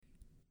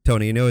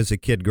Tony, as a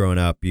kid growing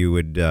up, you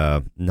would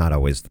not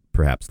always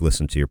perhaps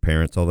listen to your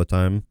parents all the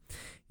time.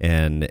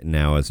 And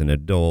now as an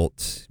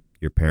adult,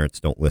 your parents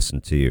don't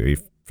listen to you. Are you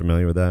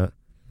familiar with that?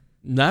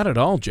 Not at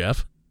all,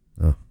 Jeff.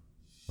 Oh,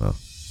 well.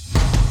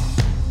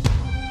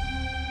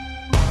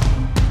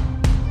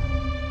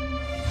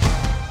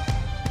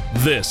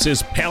 This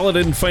is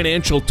Paladin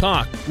Financial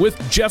Talk with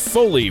Jeff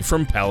Foley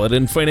from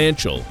Paladin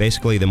Financial.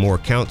 Basically, the more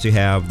accounts you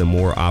have, the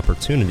more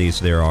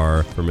opportunities there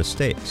are for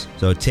mistakes.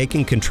 So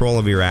taking control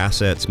of your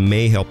assets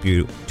may help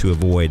you to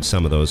avoid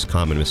some of those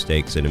common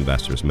mistakes that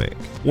investors make.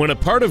 When a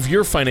part of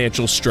your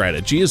financial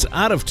strategy is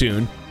out of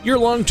tune, your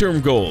long-term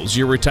goals,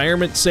 your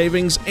retirement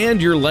savings,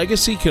 and your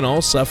legacy can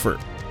all suffer.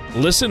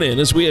 Listen in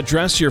as we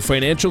address your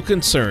financial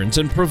concerns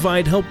and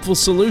provide helpful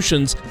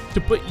solutions to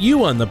put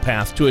you on the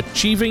path to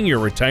achieving your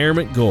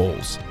retirement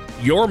goals.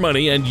 Your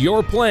money and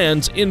your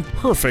plans in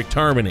perfect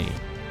harmony.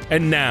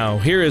 And now,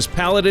 here is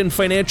Paladin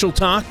Financial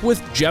Talk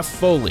with Jeff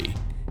Foley.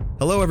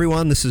 Hello,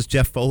 everyone. This is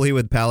Jeff Foley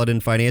with Paladin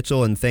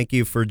Financial, and thank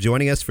you for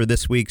joining us for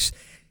this week's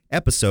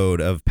episode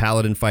of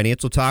Paladin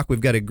Financial Talk. We've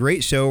got a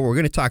great show. We're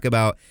going to talk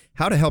about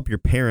how to help your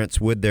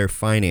parents with their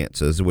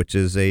finances, which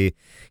is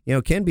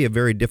can be a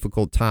very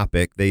difficult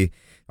topic.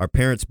 Our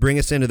parents bring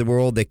us into the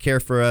world. They care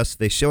for us.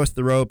 They show us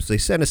the ropes. They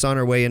send us on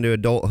our way into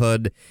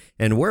adulthood.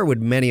 And where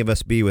would many of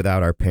us be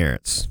without our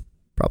parents?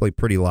 Probably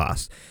pretty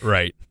lost.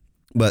 Right.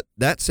 But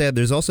that said,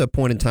 there's also a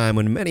point in time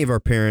when many of our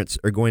parents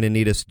are going to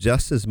need us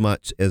just as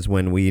much as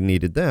when we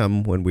needed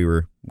them when we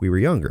were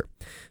younger.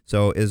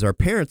 So as our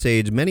parents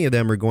age, many of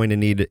them are going to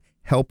need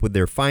help with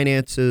their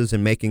finances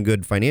and making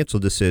good financial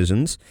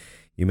decisions.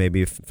 You may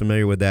be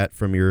familiar with that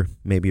from your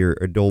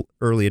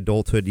early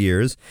adulthood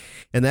years.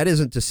 And that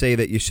isn't to say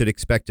that you should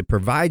expect to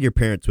provide your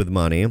parents with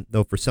money,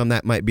 though for some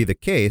that might be the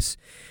case.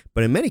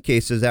 But in many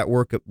cases, that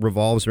work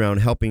revolves around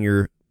helping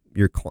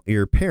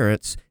your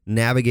parents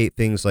navigate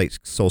things like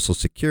Social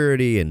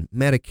Security and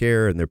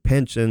Medicare and their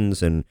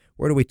pensions and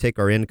where do we take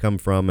our income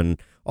from and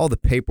all the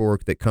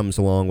paperwork that comes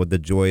along with the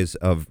joys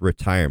of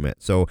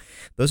retirement. So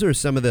those are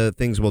some of the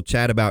things we'll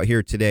chat about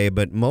here today.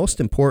 But most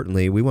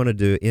importantly, we wanted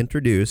to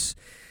introduce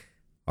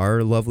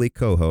our lovely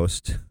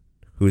co-host,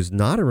 who is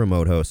not a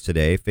remote host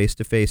today,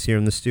 face-to-face here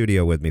in the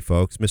studio with me,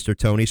 folks, Mr.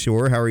 Tony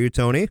Shore. How are you,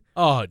 Tony?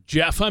 Oh,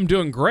 Jeff, I'm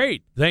doing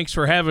great. Thanks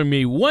for having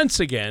me once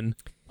again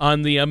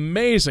on the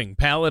amazing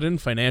Paladin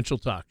Financial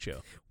Talk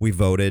Show. We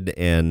voted,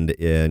 and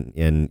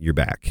you're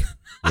back.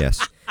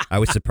 Yes. I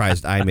was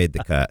surprised I made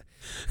the cut.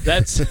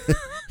 That's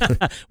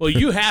well,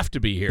 you have to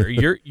be here.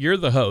 You're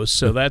the host,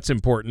 so that's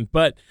important.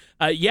 But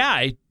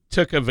I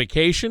took a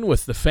vacation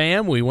with the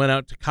fam. We went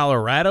out to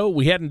Colorado.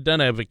 We hadn't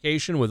done a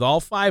vacation with all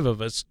five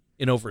of us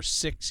in over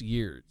 6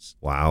 years.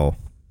 Wow.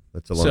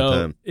 That's a long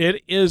time.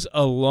 It is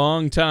a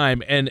long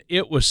time, and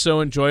it was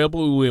so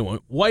enjoyable. We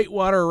went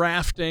whitewater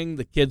rafting.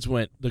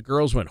 The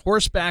girls went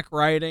horseback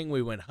riding.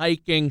 We went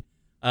hiking.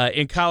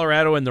 In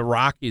Colorado in the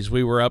Rockies,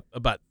 we were up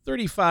about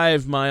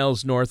 35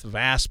 miles north of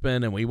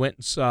Aspen, and we went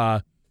and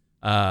saw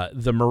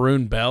the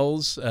Maroon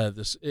Bells.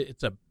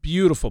 It's a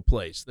beautiful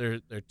place. They're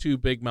two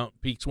big mountain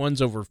peaks.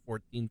 One's over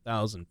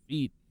 14,000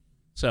 feet.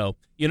 So,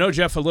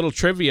 Jeff, a little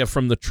trivia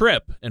from the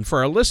trip, and for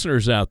our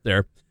listeners out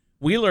there,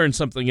 we learned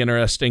something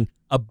interesting.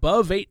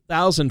 Above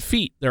 8,000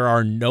 feet, there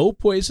are no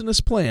poisonous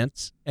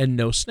plants and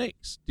no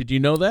snakes. Did you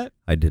know that?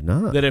 I did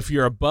not. That if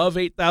you're above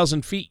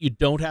 8,000 feet, you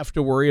don't have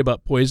to worry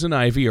about poison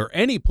ivy or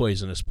any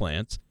poisonous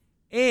plants,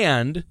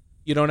 and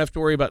you don't have to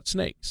worry about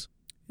snakes.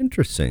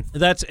 Interesting.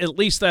 That's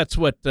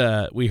what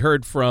we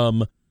heard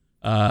from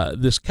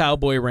this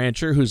cowboy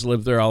rancher who's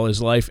lived there all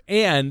his life,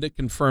 and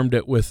confirmed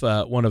it with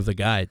one of the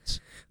guides.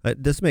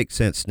 It does make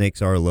sense.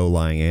 Snakes are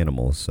low-lying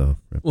animals, so.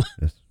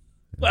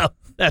 Well,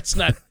 that's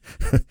not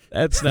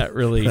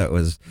really that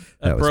was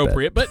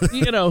appropriate. But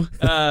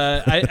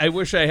I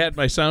wish I had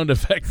my sound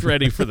effect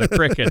ready for the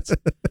crickets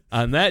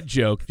on that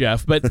joke,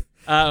 Jeff. But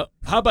how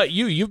about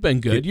you? You've been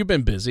good. You've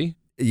been busy.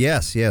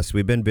 Yes,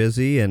 we've been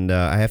busy, and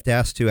I have to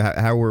ask too,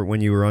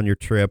 when you were on your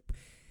trip,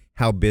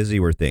 how busy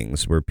were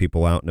things? Were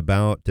people out and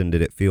about, and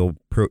did it feel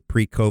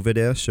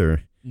pre-COVID-ish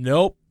or?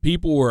 Nope.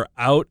 People were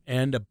out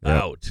and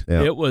about.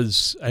 Yep. It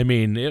was,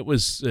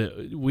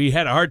 we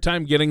had a hard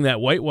time getting that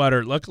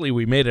whitewater. Luckily,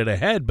 we made it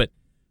ahead, but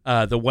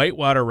the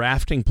whitewater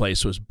rafting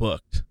place was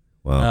booked.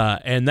 Wow.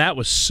 And that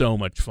was so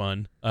much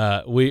fun.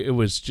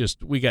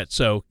 We got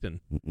soaked, and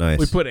nice.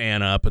 We put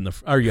Anna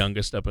our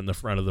youngest up in the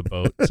front of the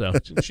boat, so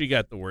she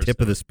got the worst. Tip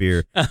of the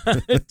spear.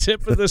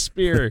 Tip of the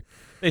spear.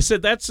 They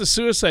said, that's the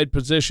suicide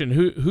position.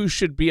 Who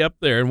should be up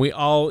there? And we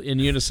all in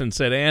unison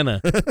said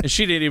Anna. And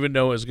she didn't even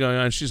know what was going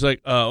on. She's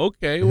like,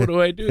 okay, what do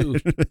I do?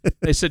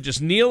 They said,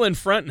 just kneel in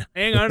front and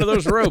hang on to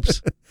those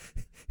ropes.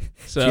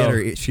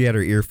 So she had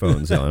her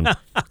earphones on.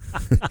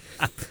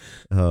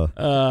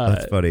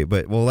 That's funny.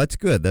 But, well, that's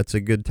good. That's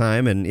a good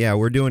time. And, yeah,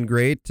 we're doing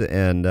great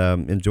and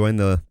enjoying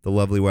the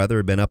lovely weather.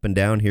 We've been up and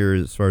down here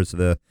as far as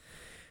the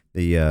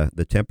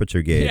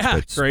temperature gauge. Yeah,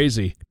 it's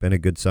crazy. Been a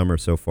good summer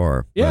so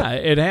far. Yeah,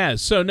 it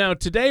has. So now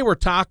today we're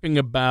talking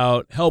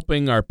about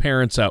helping our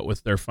parents out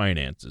with their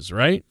finances,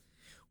 right?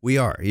 We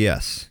are,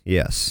 yes.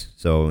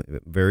 So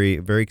very,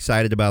 very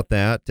excited about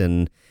that.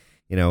 And,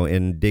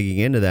 in digging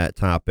into that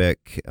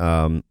topic,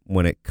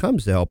 when it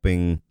comes to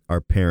helping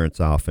our parents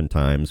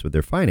oftentimes with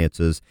their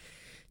finances,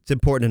 it's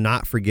important to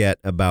not forget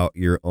about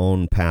your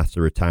own path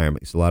to retirement.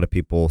 Because a lot of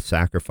people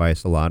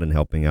sacrifice a lot in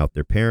helping out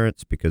their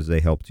parents because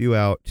they helped you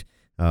out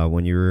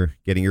when you were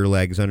getting your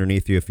legs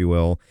underneath you, if you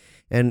will.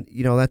 And,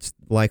 that's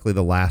likely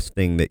the last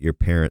thing that your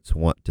parents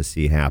want to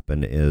see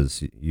happen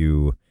is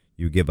you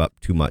give up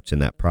too much in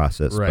that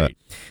process. Right.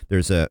 But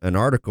there's an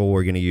article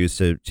we're going to use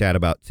to chat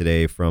about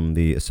today from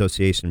the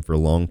Association for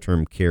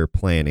Long-Term Care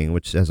Planning,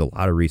 which has a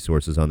lot of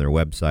resources on their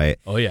website.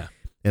 Oh, yeah.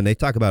 And they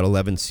talk about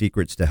 11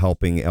 secrets to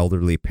helping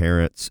elderly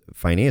parents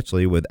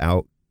financially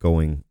without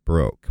going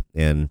broke.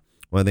 And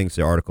one of the things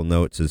the article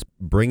notes is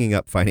bringing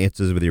up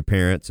finances with your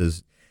parents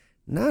is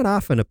not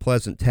often a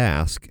pleasant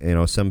task.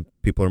 Some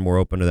people are more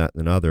open to that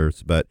than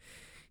others, but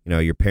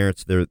your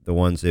parents, they're the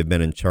ones that have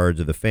been in charge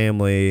of the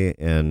family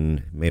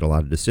and made a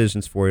lot of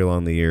decisions for you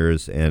along the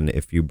years. And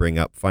if you bring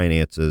up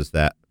finances,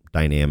 that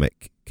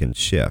dynamic can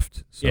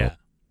shift. So. Yeah.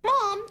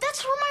 Mom,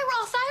 that's for my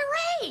Roth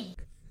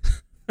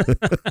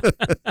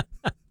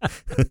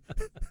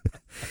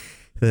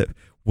IRA.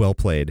 Well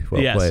played.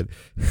 Yes.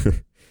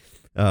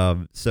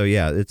 So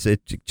yeah,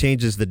 it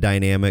changes the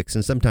dynamics,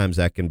 and sometimes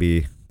that can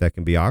be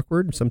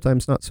awkward.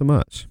 Sometimes not so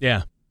much.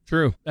 Yeah,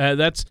 true.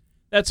 That's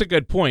a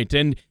good point.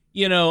 And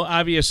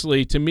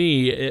obviously, to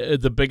me,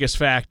 the biggest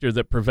factor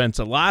that prevents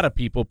a lot of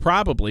people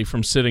probably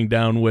from sitting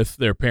down with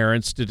their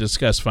parents to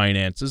discuss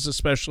finances,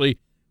 especially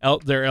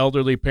their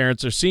elderly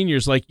parents or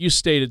seniors, like you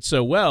stated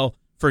so well,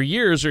 for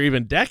years or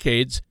even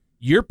decades,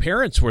 your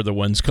parents were the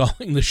ones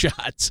calling the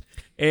shots.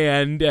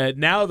 And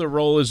now the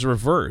role is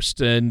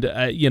reversed. And,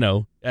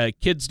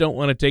 kids don't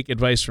want to take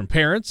advice from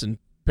parents, and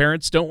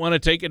parents don't want to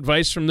take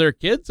advice from their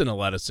kids in a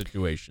lot of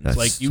situations, That's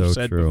like you've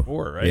said true.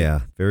 before, right?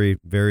 Yeah, very,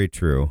 very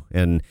true.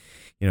 And,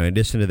 in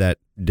addition to that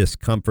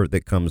discomfort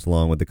that comes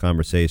along with the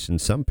conversation,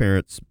 some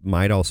parents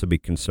might also be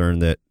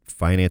concerned that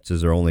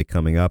finances are only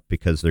coming up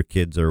because their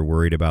kids are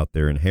worried about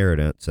their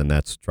inheritance, and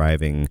that's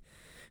driving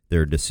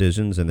their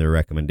decisions and their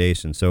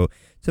recommendations. So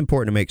it's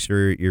important to make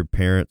sure your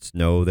parents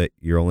know that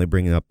you're only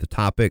bringing up the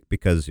topic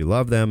because you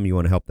love them, you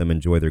want to help them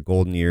enjoy their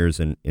golden years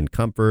in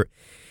comfort.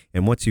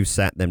 And once you've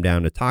sat them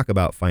down to talk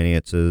about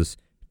finances,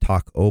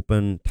 talk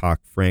open, talk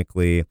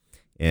frankly,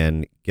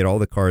 and get all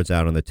the cards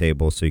out on the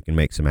table so you can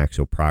make some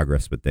actual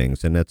progress with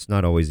things. And that's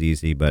not always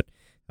easy, but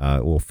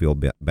it will feel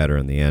better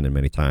in the end and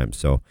many times.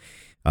 So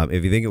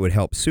if you think it would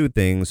help soothe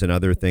things,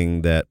 another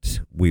thing that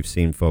we've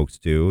seen folks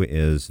do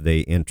is they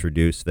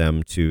introduce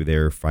them to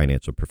their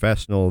financial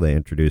professional. They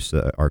introduce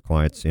our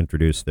clients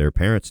introduce their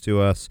parents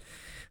to us,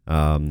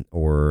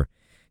 or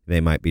they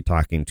might be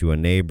talking to a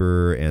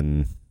neighbor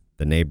and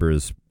the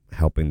neighbor's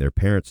helping their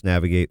parents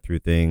navigate through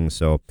things.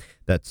 So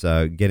that's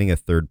getting a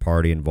third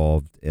party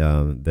involved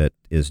that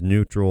is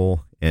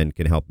neutral and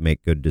can help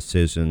make good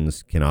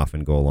decisions can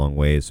often go a long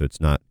way. So it's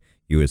not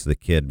you as the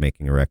kid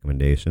making a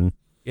recommendation.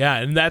 Yeah,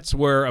 and that's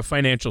where a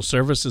financial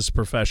services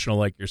professional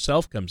like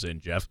yourself comes in,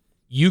 Jeff.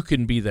 You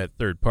can be that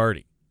third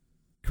party.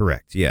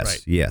 Correct. Yes.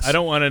 Right. Yes. I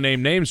don't want to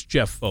name names,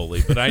 Jeff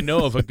Foley, but I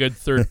know of a good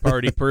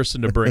third-party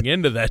person to bring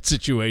into that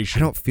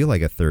situation. I don't feel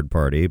like a third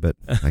party, but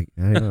I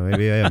don't know.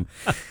 Maybe I am.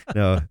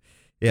 No.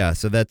 Yeah,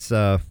 so that's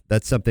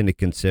something to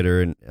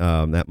consider,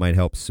 and that might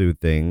help soothe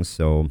things.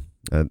 So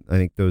I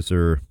think those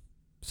are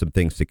some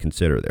things to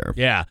consider there.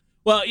 Yeah.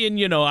 Well,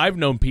 and, I've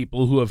known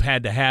people who have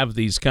had to have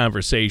these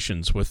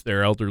conversations with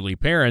their elderly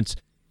parents,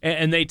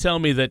 and they tell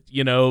me that,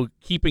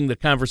 keeping the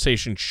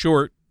conversation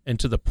short and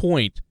to the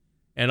point,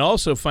 and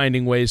also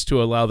finding ways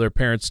to allow their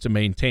parents to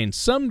maintain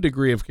some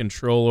degree of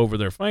control over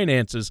their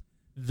finances,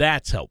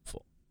 that's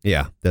helpful.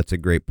 Yeah, that's a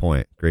great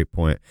point. Great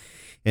point.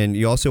 And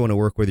you also want to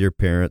work with your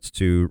parents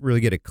to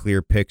really get a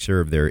clear picture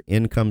of their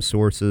income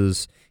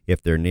sources.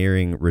 If they're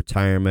nearing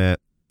retirement,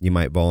 you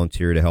might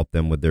volunteer to help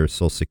them with their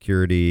Social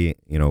Security,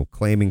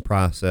 claiming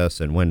process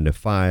and when to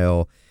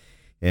file.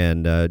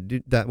 And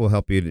that will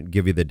help you to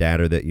give you the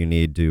data that you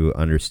need to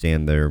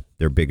understand their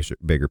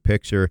bigger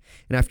picture.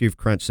 And after you've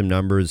crunched some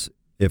numbers,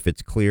 if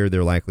it's clear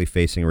they're likely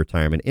facing a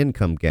retirement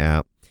income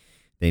gap,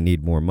 they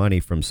need more money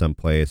from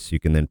someplace, you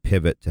can then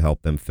pivot to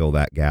help them fill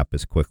that gap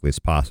as quickly as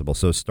possible.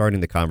 So starting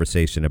the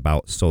conversation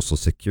about Social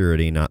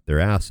Security, not their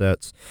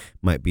assets,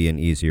 might be an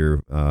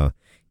easier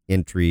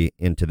entry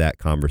into that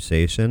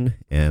conversation.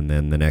 And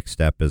then the next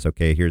step is,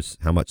 okay, here's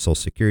how much Social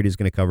Security is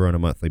going to cover on a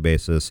monthly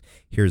basis.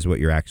 Here's what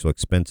your actual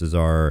expenses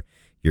are.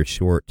 You're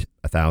short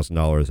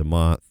 $1,000 a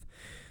month.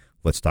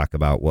 Let's talk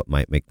about what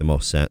might make the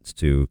most sense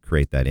to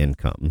create that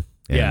income.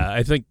 And yeah,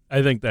 I think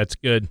that's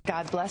good.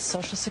 God bless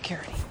Social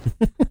Security.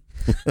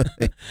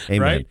 Amen.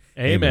 Right?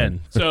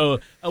 Amen. So,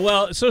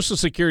 Social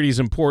Security is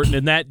important,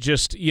 and that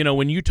just,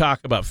 when you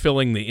talk about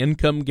filling the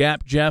income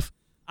gap, Jeff,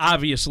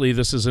 obviously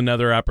this is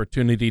another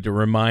opportunity to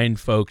remind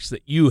folks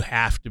that you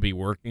have to be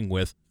working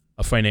with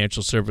a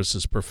financial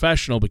services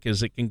professional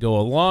because it can go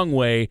a long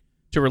way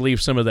to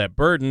relieve some of that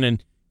burden.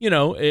 And,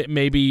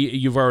 maybe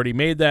you've already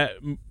made that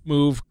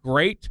move,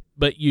 great,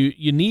 but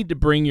you need to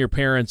bring your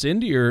parents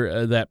into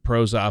your that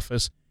pro's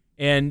office,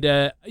 and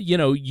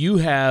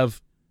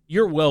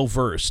you're well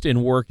versed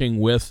in working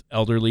with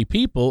elderly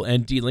people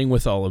and dealing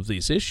with all of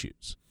these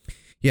issues.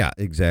 Yeah,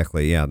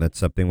 exactly. Yeah, that's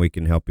something we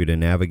can help you to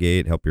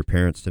navigate, help your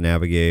parents to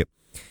navigate.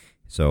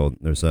 So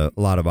there's a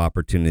lot of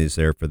opportunities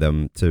there for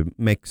them to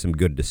make some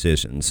good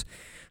decisions.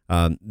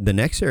 The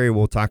next area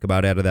we'll talk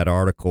about out of that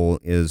article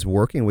is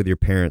working with your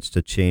parents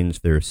to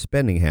change their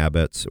spending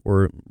habits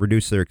or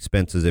reduce their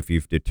expenses if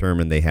you've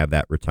determined they have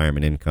that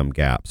retirement income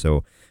gap.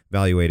 So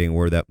evaluating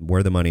where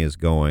the money is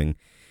going.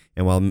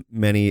 And while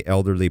many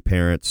elderly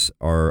parents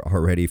are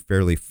already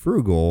fairly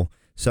frugal,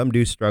 some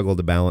do struggle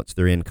to balance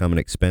their income and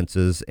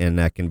expenses, and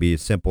that can be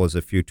as simple as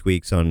a few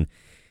tweaks on,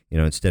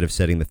 instead of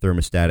setting the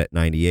thermostat at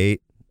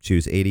 98,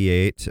 choose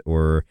 88,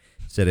 or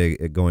instead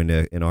of going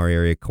to, in our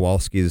area,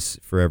 Kowalski's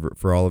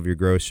for all of your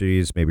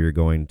groceries, maybe you're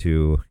going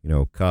to,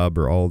 Cub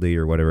or Aldi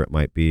or whatever it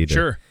might be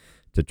to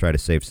try to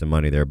save some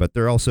money there. But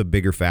there are also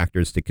bigger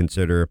factors to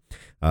consider.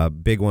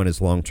 Big one is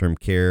long-term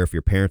care. If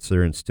your parents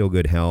are in still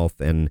good health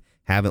and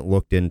haven't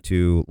looked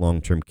into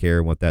long-term care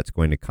and what that's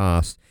going to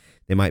cost,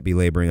 they might be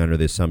laboring under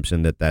the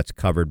assumption that that's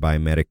covered by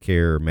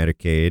Medicare or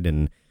Medicaid,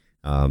 and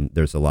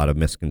there's a lot of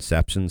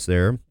misconceptions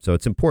there. So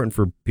it's important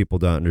for people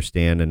to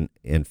understand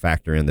and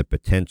factor in the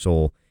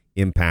potential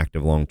impact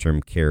of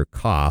long-term care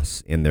costs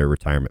in their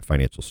retirement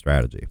financial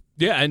strategy.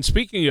 Yeah, and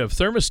speaking of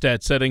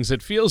thermostat settings,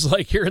 it feels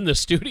like you're in the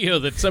studio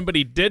that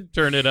somebody did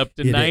turn it up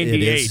to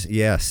 98.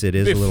 Yes, it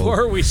is a little.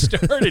 Before we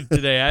started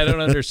today, I don't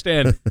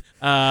understand.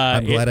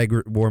 I'm glad I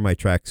wore my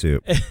tracksuit.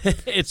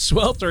 It's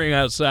sweltering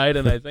outside,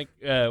 and I think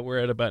we're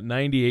at about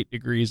 98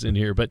 degrees in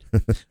here. But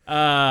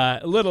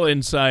a little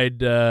inside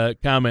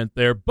comment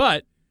there.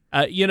 But,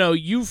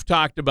 you've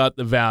talked about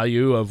the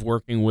value of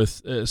working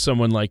with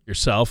someone like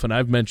yourself, and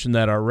I've mentioned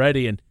that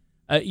already. And,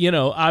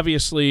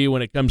 obviously,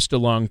 when it comes to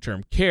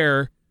long-term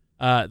care,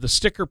 the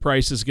sticker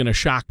price is going to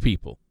shock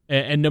people.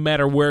 And no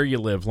matter where you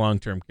live,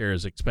 long-term care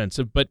is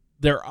expensive. But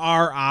there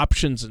are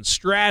options and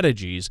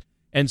strategies.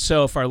 And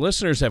so if our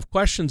listeners have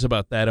questions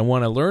about that and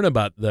want to learn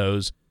about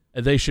those,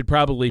 they should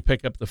probably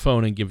pick up the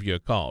phone and give you a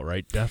call,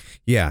 right,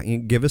 Jeff? Yeah,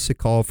 give us a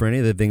call for any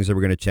of the things that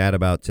we're going to chat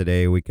about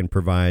today. We can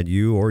provide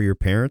you or your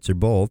parents or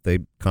both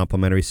a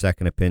complimentary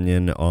second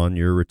opinion on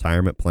your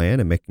retirement plan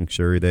and making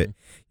sure that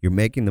you're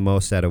making the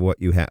most out of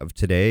what you have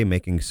today,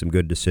 making some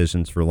good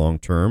decisions for long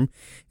term.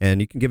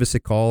 And you can give us a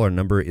call. Our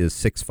number is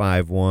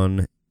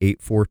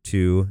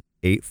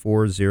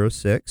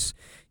 651-842-8406.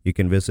 You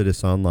can visit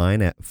us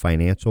online at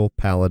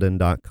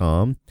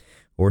financialpaladin.com.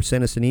 or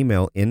send us an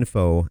email,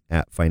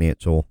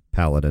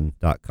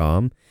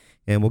 info@financialpaladin.com,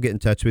 and we'll get in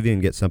touch with you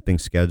and get something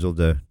scheduled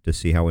to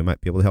see how we might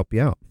be able to help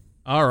you out.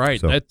 All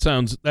right. So, that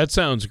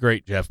sounds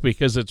great, Jeff,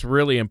 because it's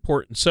really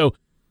important. So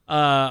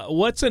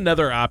what's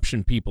another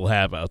option people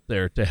have out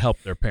there to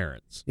help their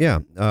parents? Yeah.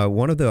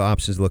 One of the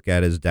options to look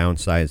at is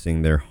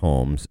downsizing their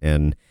homes.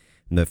 And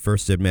the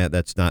first to admit,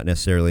 that's not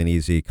necessarily an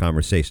easy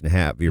conversation to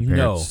have. Your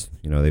parents,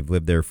 they've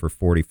lived there for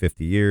 40,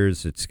 50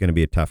 years. It's going to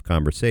be a tough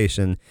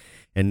conversation.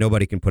 And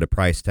nobody can put a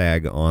price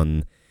tag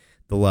on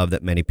the love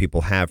that many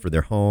people have for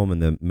their home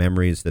and the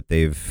memories that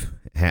they've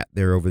had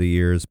there over the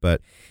years. But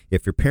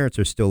if your parents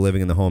are still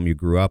living in the home you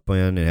grew up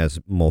in, it has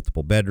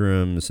multiple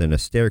bedrooms and a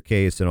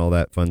staircase and all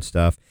that fun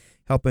stuff,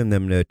 helping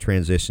them to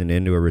transition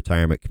into a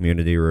retirement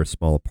community or a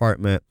small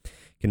apartment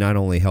can not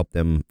only help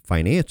them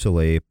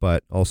financially,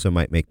 but also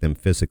might make them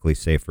physically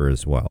safer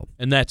as well.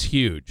 And that's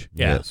huge.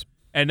 Yeah. Yes.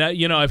 And,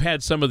 I've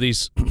had some of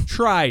these,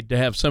 tried to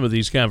have some of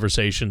these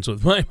conversations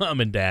with my mom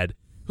and dad,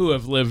 who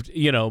have lived,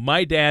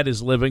 my dad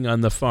is living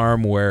on the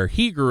farm where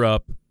he grew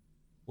up,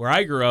 where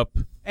I grew up,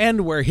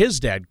 and where his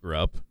dad grew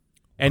up,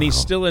 and he's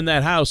still in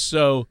that house.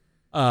 So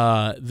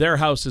their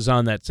house is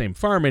on that same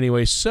farm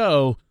anyway.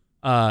 So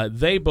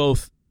they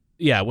both,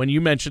 when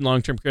you mentioned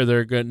long-term care,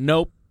 they're going,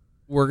 nope,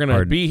 we're going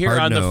to be here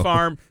on the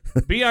farm,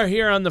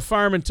 here on the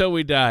farm until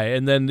we die.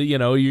 And then, you're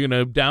going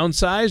to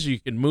downsize,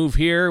 you can move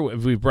here.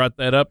 If we brought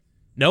that up.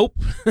 Nope.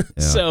 Yeah.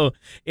 So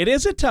it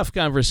is a tough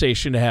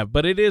conversation to have,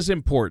 but it is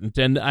important.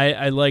 And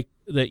I like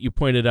that you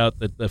pointed out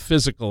that the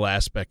physical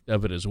aspect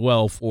of it as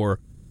well for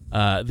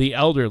the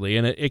elderly.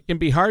 And it can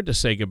be hard to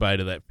say goodbye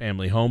to that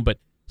family home, but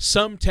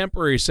some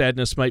temporary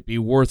sadness might be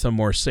worth a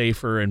more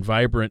safer and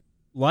vibrant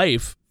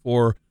life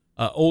for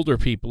older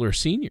people or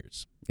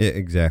seniors. Yeah,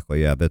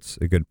 exactly. Yeah, that's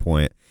a good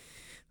point.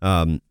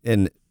 And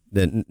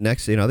the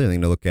next other thing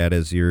to look at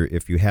is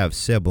if you have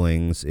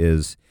siblings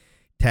is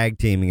tag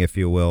teaming, if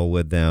you will,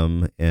 with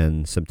them.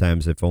 And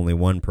sometimes if only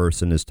one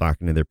person is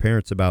talking to their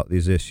parents about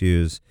these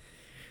issues,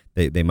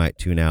 they might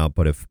tune out.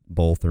 But if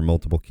both or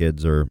multiple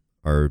kids are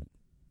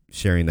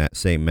sharing that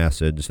same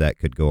message, that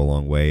could go a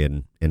long way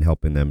in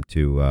helping them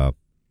to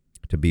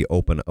be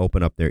open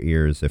up their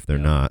ears if they're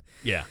not.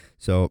 Yeah.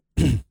 So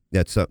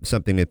that's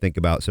something to think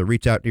about. So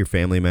reach out to your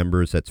family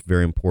members. That's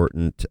very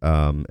important,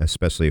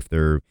 especially if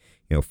they're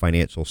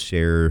financial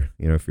share.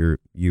 If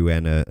you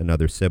and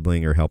another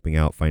sibling are helping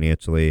out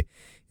financially.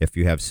 If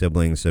you have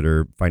siblings that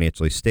are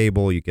financially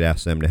stable, you could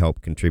ask them to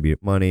help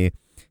contribute money.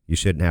 You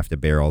shouldn't have to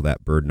bear all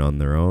that burden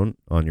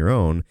on your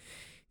own.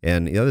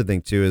 And the other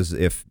thing too is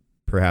if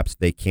perhaps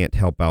they can't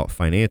help out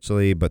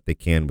financially, but they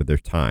can with their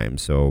time.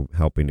 So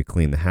helping to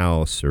clean the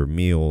house or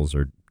meals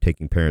or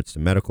taking parents to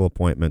medical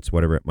appointments,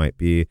 whatever it might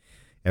be,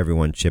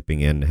 everyone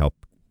chipping in to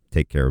help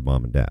take care of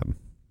mom and dad.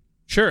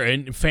 Sure,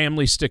 and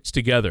family sticks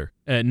together,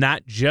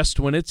 not just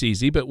when it's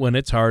easy, but when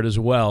it's hard as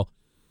well.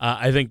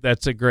 I think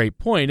that's a great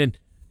point. And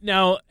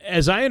now,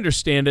 as I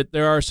understand it,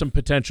 there are some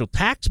potential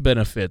tax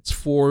benefits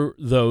for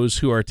those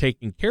who are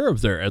taking care of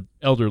their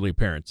elderly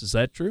parents. Is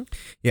that true?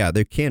 Yeah,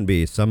 there can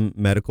be. Some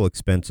medical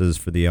expenses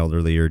for the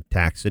elderly are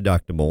tax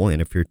deductible, and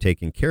if you're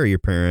taking care of your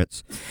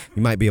parents,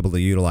 you might be able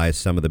to utilize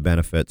some of the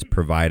benefits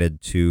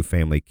provided to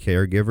family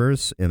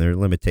caregivers, and there are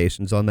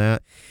limitations on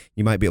that.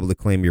 You might be able to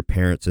claim your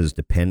parents as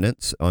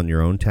dependents on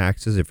your own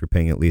taxes if you're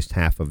paying at least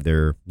half of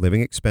their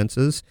living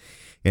expenses.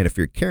 And if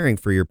you're caring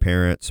for your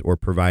parents or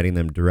providing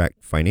them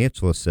direct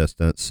financial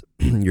assistance,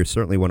 you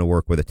certainly want to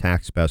work with a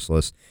tax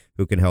specialist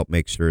who can help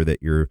make sure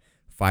that your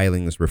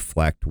filings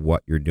reflect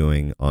what you're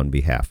doing on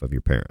behalf of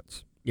your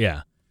parents.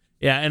 Yeah.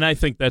 Yeah, and I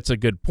think that's a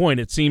good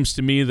point. It seems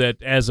to me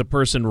that as a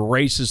person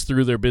races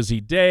through their busy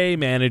day,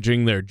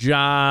 managing their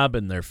job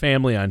and their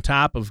family on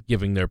top of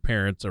giving their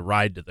parents a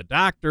ride to the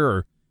doctor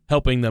or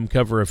helping them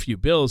cover a few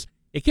bills,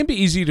 it can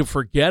be easy to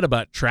forget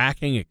about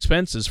tracking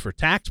expenses for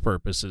tax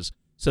purposes.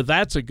 So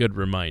that's a good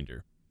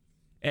reminder.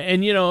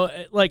 And, you know,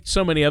 like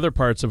so many other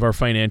parts of our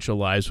financial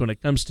lives, when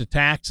it comes to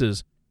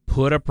taxes,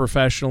 put a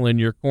professional in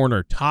your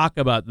corner. Talk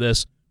about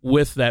this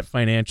with that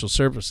financial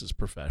services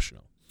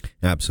professional.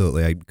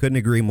 Absolutely. I couldn't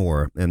agree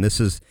more. And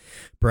this is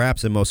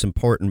perhaps the most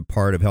important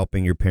part of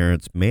helping your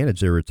parents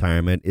manage their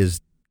retirement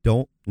is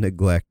don't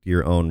neglect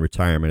your own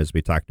retirement, as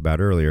we talked about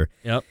earlier.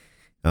 Yep.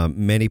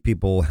 Many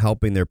people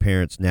helping their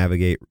parents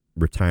navigate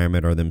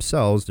retirement are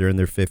themselves. They're in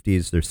their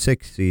 50s, their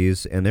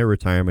 60s, and their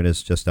retirement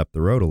is just up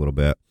the road a little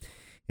bit.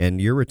 And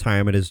your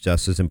retirement is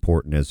just as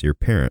important as your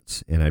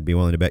parents. And I'd be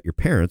willing to bet your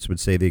parents would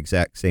say the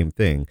exact same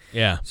thing.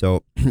 Yeah.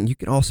 So you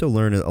can also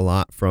learn a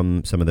lot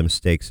from some of the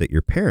mistakes that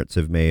your parents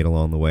have made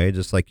along the way,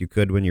 just like you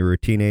could when you were a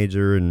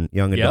teenager and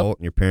young adult,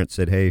 and your parents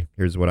said, hey,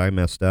 here's what I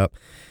messed up.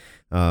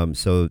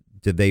 So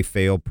did they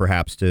fail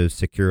perhaps to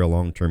secure a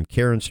long-term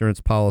care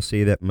insurance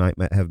policy that might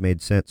have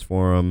made sense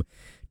for them?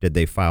 Did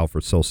they file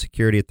for Social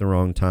Security at the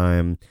wrong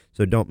time?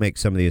 So don't make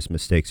some of these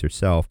mistakes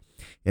yourself.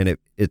 And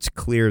it's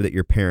clear that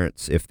your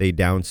parents, if they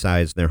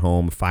downsize their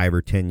home 5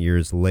 or 10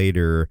 years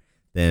later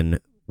than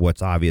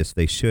what's obvious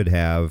they should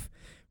have,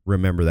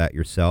 remember that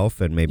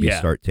yourself and maybe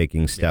start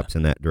taking steps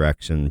in that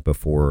direction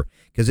before,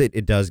 because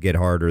it does get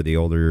harder the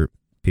older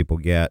people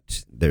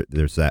get.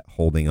 There's that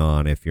holding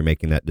on. If you're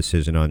making that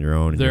decision on your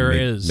own in your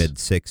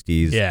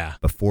mid-60s,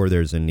 before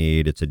there's a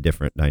need, it's a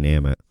different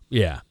dynamic.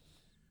 Yeah.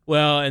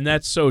 Well, and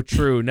that's so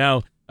true.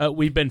 Now,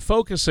 we've been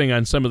focusing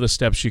on some of the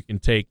steps you can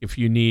take if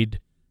you need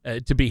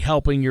to be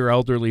helping your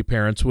elderly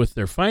parents with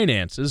their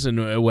finances,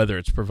 and whether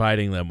it's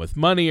providing them with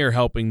money or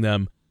helping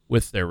them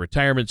with their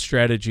retirement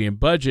strategy and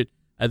budget.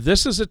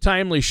 This is a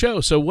timely show.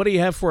 So what do you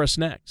have for us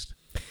next?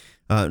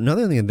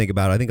 Another thing to think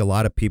about, I think a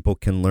lot of people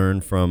can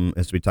learn from,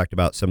 as we talked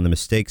about, some of the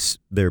mistakes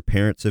their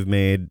parents have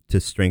made to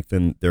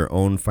strengthen their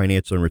own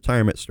financial and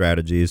retirement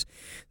strategies.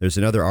 There's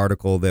another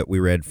article that we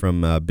read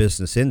from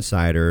Business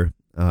Insider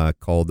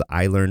called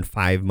 "I Learned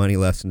 5 Money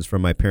Lessons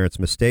from My Parents'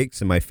 Mistakes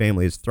and My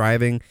Family is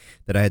Thriving,"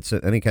 that I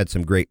think had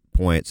some great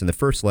points. And the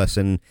first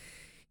lesson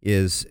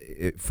is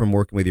from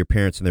working with your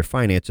parents and their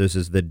finances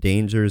is the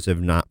dangers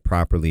of not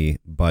properly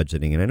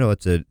budgeting. And I know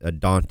it's a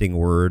daunting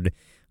word.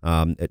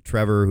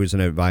 Trevor, who's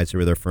an advisor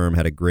with our firm,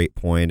 had a great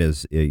point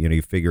is,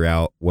 you figure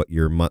out what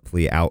your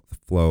monthly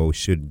outflow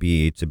should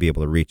be to be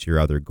able to reach your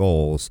other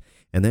goals.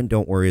 And then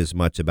don't worry as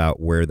much about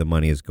where the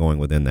money is going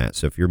within that.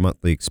 So if your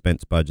monthly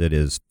expense budget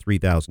is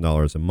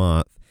 $3,000 a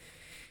month,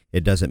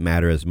 it doesn't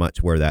matter as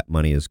much where that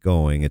money is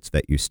going. It's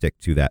that you stick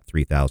to that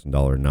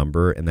 $3,000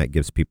 number, and that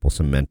gives people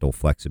some mental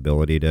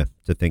flexibility to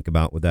think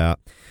about with that.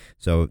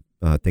 So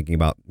thinking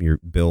about your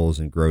bills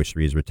and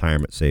groceries,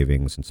 retirement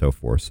savings, and so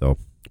forth. So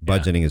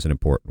budgeting is an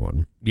important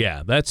one.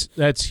 Yeah,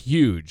 that's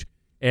huge,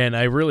 and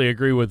I really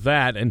agree with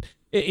that. And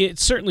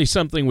it's certainly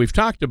something we've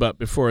talked about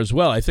before as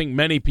well. I think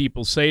many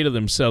people say to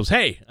themselves,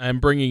 hey, I'm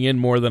bringing in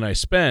more than I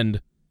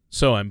spend,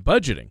 so I'm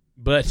budgeting.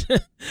 But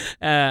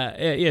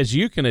as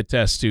you can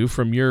attest to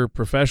from your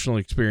professional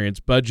experience,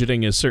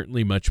 budgeting is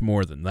certainly much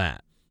more than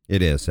that.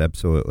 It is,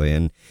 absolutely.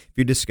 And if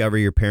you discover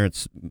your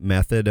parents'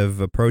 method of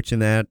approaching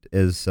that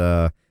is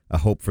a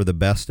hope for the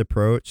best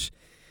approach,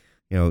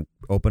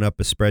 open up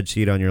a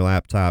spreadsheet on your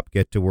laptop,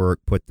 get to work,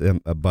 put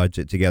a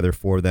budget together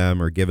for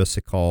them, or give us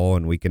a call,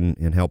 and we can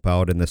help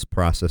out in this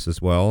process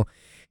as well.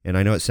 And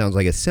I know it sounds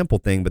like a simple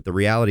thing, but the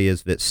reality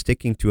is that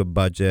sticking to a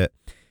budget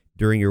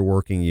during your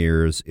working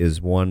years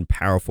is one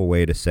powerful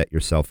way to set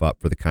yourself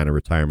up for the kind of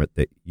retirement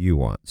that you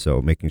want.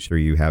 So making sure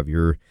you have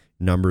your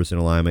numbers in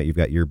alignment, you've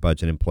got your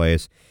budget in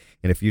place.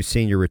 And if you've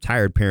seen your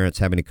retired parents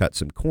having to cut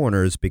some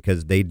corners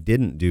because they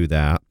didn't do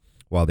that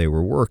while they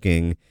were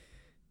working,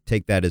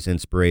 take that as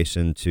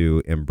inspiration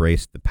to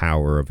embrace the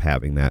power of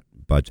having that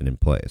budget in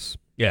place.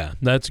 Yeah,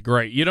 that's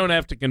great. You don't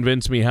have to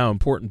convince me how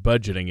important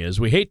budgeting is.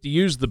 We hate to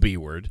use the B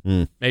word.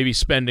 Maybe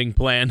spending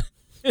plan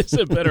is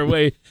a better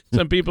way.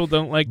 Some people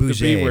don't like the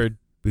B word.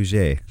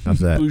 Budget. How's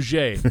that?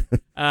 Budget.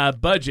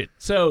 Budget.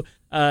 So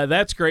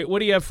that's great. What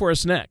do you have for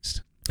us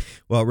next?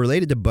 Well,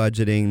 related to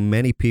budgeting,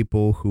 many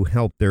people who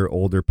help their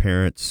older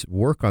parents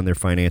work on their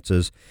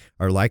finances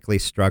are likely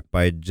struck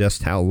by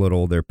just how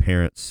little their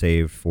parents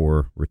saved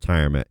for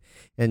retirement.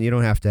 And you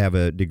don't have to have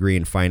a degree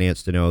in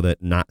finance to know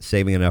that not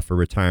saving enough for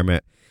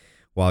retirement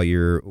while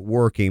you're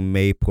working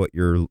may put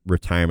your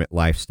retirement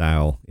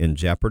lifestyle in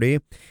jeopardy.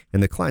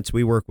 And the clients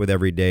we work with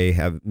every day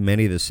have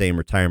many of the same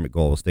retirement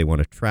goals. They want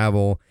to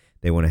travel.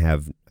 They want to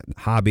have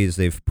hobbies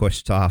they've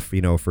pushed off,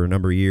 for a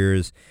number of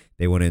years.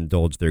 They want to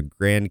indulge their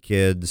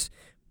grandkids,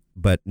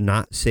 but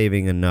not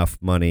saving enough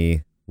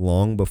money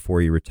long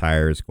before you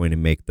retire is going to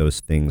make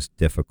those things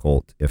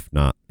difficult, if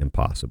not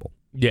impossible.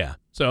 Yeah.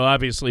 So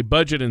obviously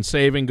budget and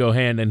saving go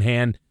hand in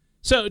hand.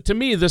 So to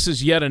me, this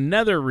is yet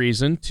another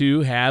reason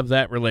to have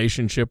that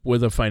relationship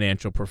with a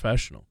financial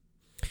professional.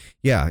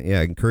 Yeah.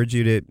 I encourage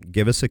you to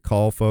give us a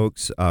call,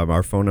 folks.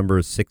 Our phone number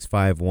is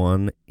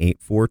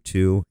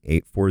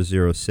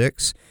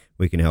 651-842-8406.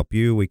 We can help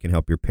you. We can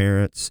help your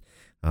parents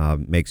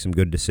make some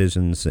good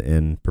decisions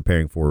in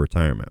preparing for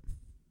retirement.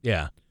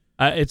 Yeah.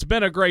 It's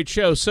been a great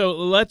show. So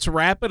let's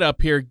wrap it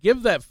up here.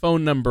 Give that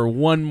phone number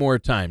one more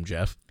time,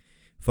 Jeff.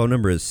 Phone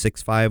number is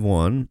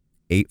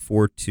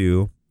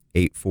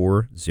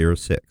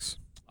 651-842-8406.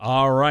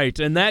 All right,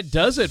 and that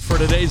does it for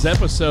today's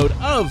episode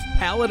of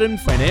Paladin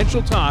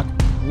Financial Talk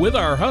with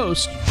our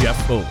host,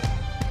 Jeff Foley.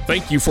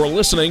 Thank you for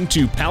listening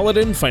to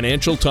Paladin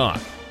Financial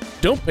Talk.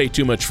 Don't pay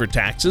too much for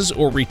taxes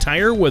or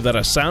retire without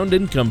a sound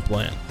income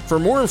plan. For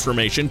more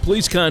information,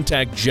 please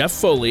contact Jeff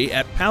Foley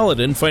at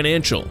Paladin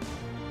Financial.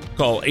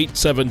 Call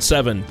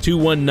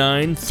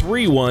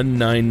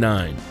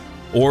 877-219-3199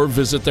 or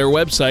visit their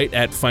website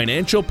at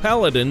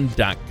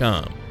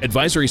financialpaladin.com.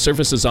 Advisory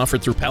services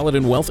offered through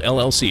Paladin Wealth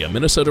LLC, a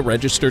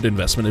Minnesota-registered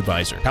investment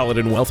advisor.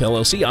 Paladin Wealth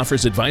LLC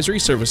offers advisory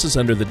services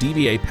under the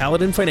DBA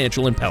Paladin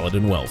Financial and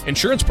Paladin Wealth.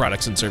 Insurance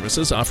products and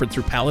services offered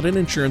through Paladin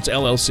Insurance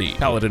LLC.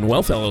 Paladin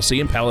Wealth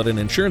LLC and Paladin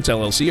Insurance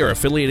LLC are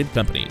affiliated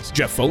companies.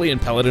 Jeff Foley and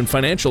Paladin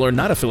Financial are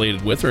not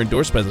affiliated with or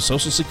endorsed by the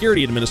Social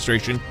Security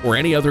Administration or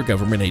any other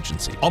government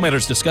agency. All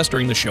matters discussed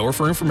during the show are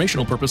for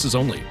informational purposes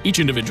only. Each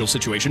individual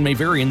situation may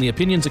vary, and the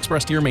opinions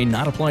expressed here may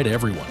not apply to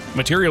everyone.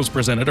 Materials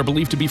presented are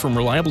believed to be from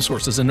reliable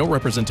sources, and no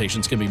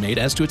representations can be made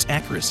as to its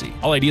accuracy.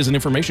 All ideas and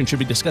information should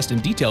be discussed in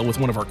detail with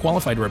one of our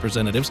qualified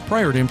representatives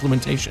prior to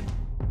implementation.